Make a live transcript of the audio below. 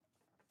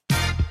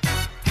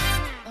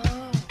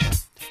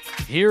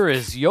Here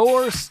is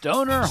your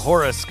Stoner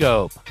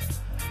Horoscope.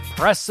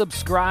 Press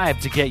subscribe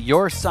to get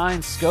your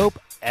sign scope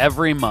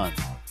every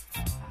month.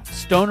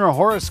 Stoner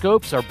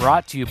Horoscopes are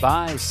brought to you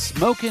by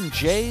Smokin'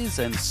 Jays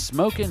and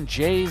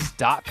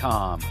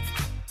SmokinJays.com.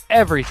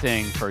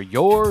 Everything for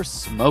your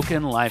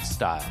smokin'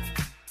 lifestyle.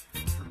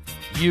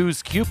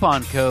 Use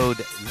coupon code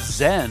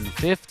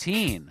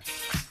ZEN15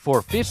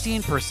 for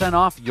 15%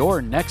 off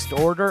your next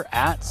order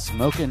at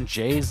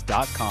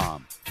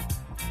SmokinJays.com.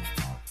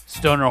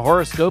 Stoner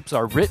Horoscopes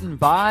are written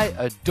by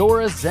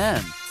Adora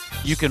Zen.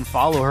 You can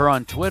follow her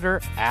on Twitter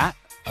at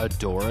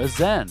Adora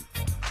Zen.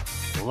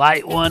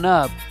 Light one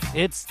up.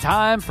 It's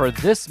time for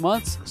this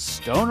month's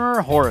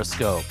Stoner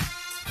Horoscope.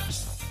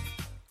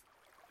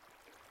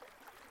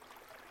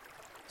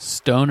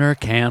 Stoner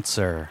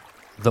Cancer.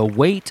 The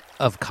weight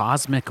of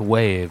cosmic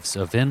waves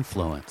of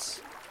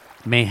influence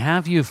may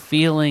have you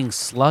feeling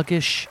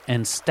sluggish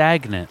and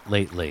stagnant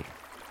lately.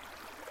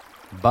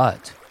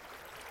 But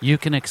you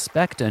can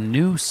expect a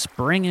new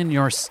spring in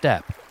your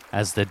step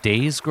as the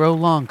days grow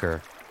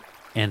longer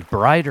and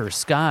brighter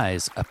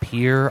skies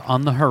appear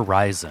on the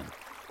horizon.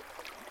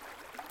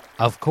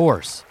 Of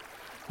course,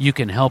 you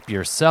can help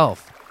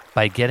yourself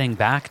by getting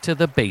back to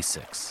the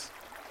basics.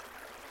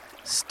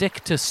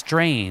 Stick to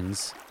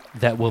strains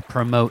that will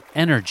promote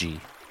energy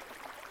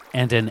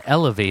and an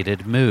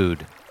elevated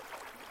mood.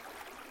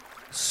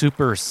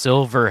 Super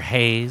Silver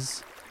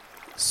Haze,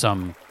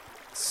 some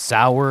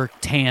Sour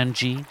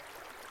Tangy,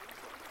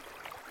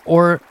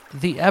 or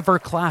the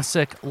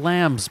ever-classic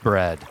Lamb's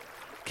Bread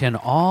can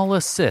all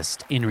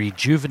assist in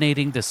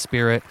rejuvenating the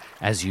spirit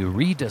as you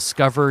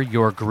rediscover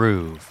your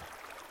groove.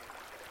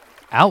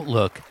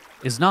 Outlook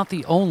is not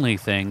the only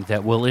thing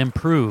that will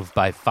improve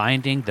by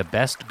finding the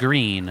best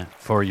green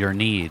for your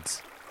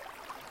needs.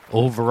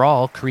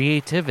 Overall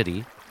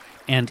creativity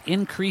and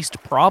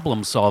increased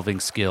problem-solving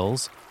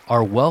skills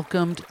are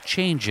welcomed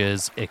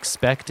changes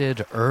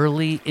expected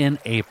early in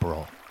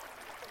April,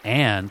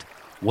 and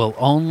will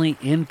only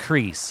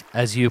increase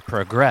as you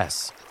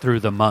progress through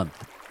the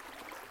month.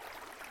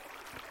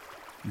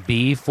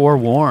 Be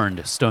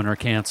forewarned, Stoner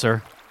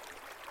Cancer.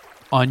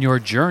 On your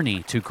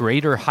journey to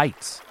greater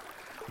heights,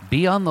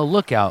 be on the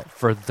lookout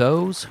for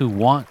those who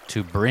want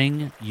to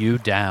bring you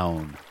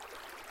down.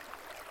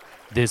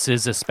 This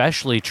is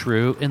especially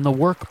true in the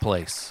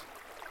workplace.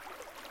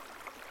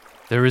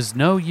 There is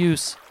no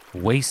use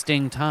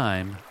wasting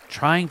time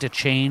trying to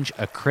change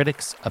a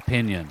critic's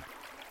opinion.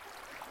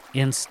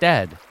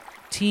 Instead,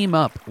 team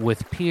up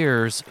with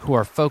peers who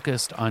are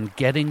focused on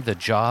getting the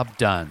job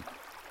done.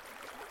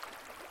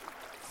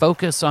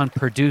 Focus on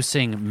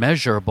producing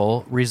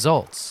measurable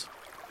results.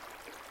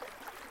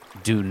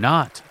 Do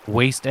not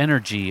waste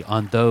energy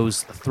on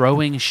those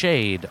throwing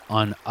shade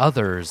on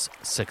others'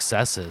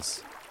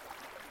 successes.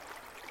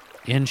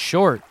 In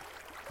short,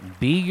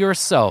 be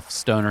yourself,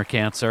 Stoner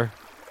Cancer.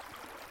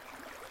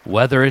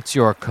 Whether it's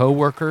your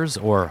coworkers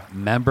or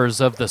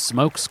members of the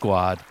Smoke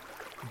Squad,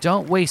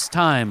 don't waste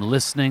time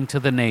listening to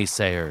the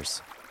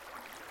naysayers.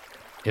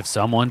 If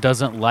someone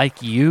doesn't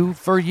like you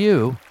for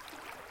you,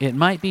 it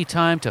might be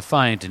time to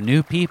find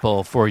new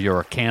people for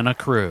your Canna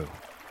crew.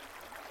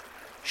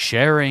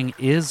 Sharing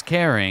is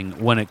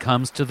caring when it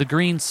comes to the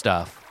green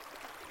stuff,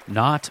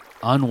 not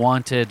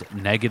unwanted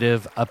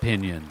negative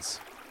opinions.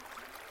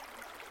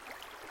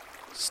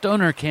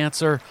 Stoner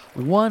Cancer,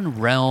 one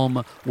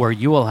realm where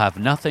you will have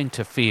nothing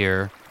to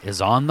fear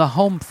is on the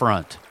home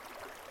front.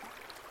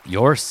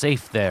 You're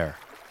safe there.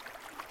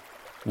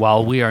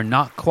 While we are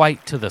not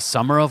quite to the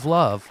summer of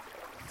love,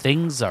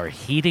 things are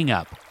heating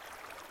up.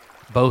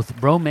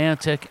 Both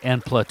romantic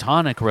and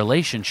platonic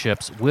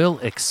relationships will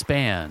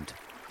expand,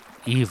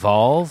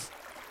 evolve,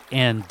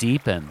 and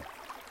deepen.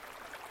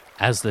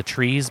 As the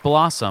trees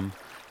blossom,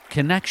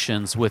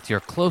 connections with your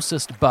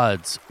closest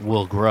buds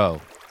will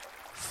grow,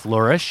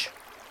 flourish,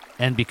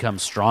 and become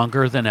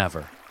stronger than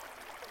ever.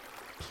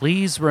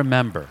 Please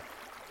remember,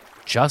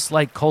 just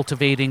like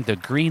cultivating the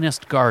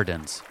greenest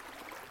gardens,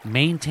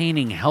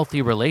 maintaining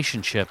healthy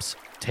relationships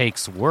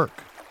takes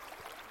work.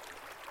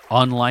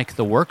 Unlike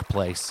the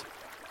workplace,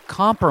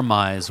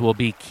 compromise will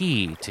be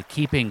key to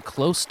keeping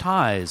close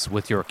ties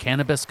with your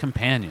cannabis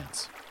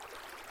companions.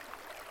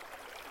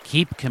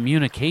 Keep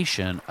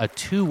communication a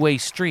two-way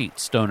street,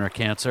 Stoner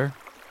Cancer.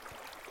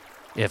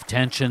 If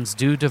tensions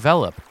do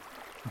develop,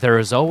 there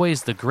is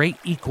always the great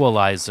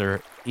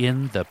equalizer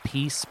in the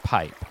peace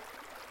pipe.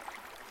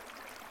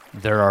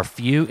 There are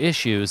few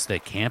issues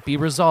that can't be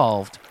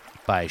resolved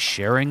by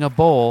sharing a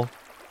bowl,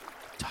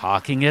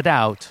 talking it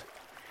out,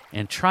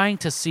 and trying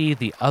to see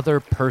the other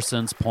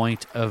person's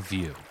point of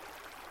view.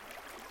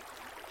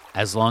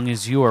 As long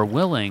as you are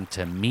willing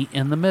to meet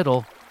in the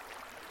middle,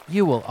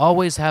 you will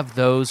always have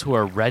those who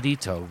are ready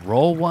to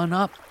roll one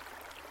up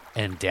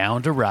and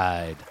down to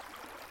ride.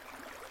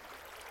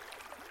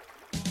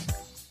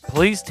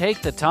 Please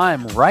take the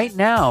time right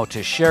now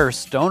to share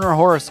Stoner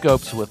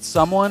Horoscopes with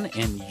someone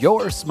in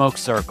your smoke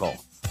circle.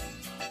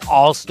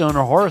 All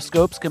Stoner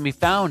Horoscopes can be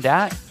found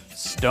at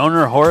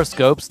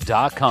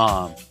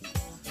StonerHoroscopes.com.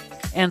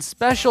 And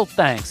special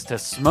thanks to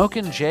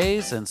Smokin'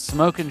 Jays and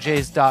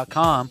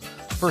SmokinJays.com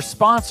for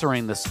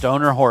sponsoring the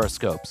Stoner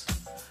Horoscopes.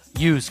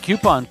 Use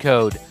coupon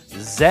code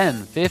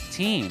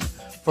ZEN15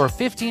 for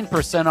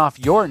 15% off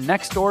your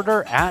next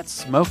order at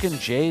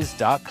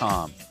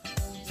smokinjays.com.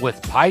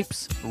 With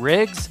pipes,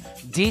 rigs,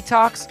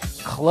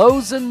 detox,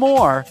 clothes, and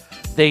more,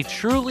 they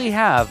truly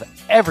have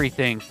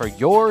everything for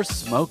your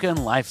smoking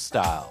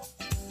lifestyle.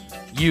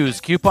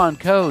 Use coupon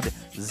code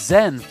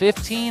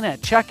ZEN15 at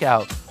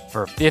checkout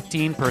for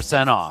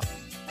 15% off.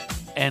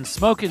 And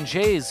Smokin'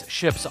 Jays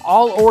ships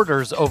all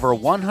orders over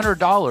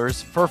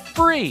 $100 for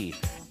free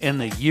in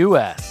the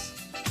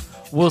U.S.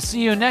 We'll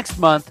see you next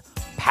month,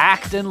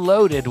 packed and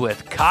loaded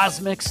with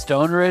cosmic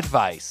stoner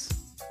advice.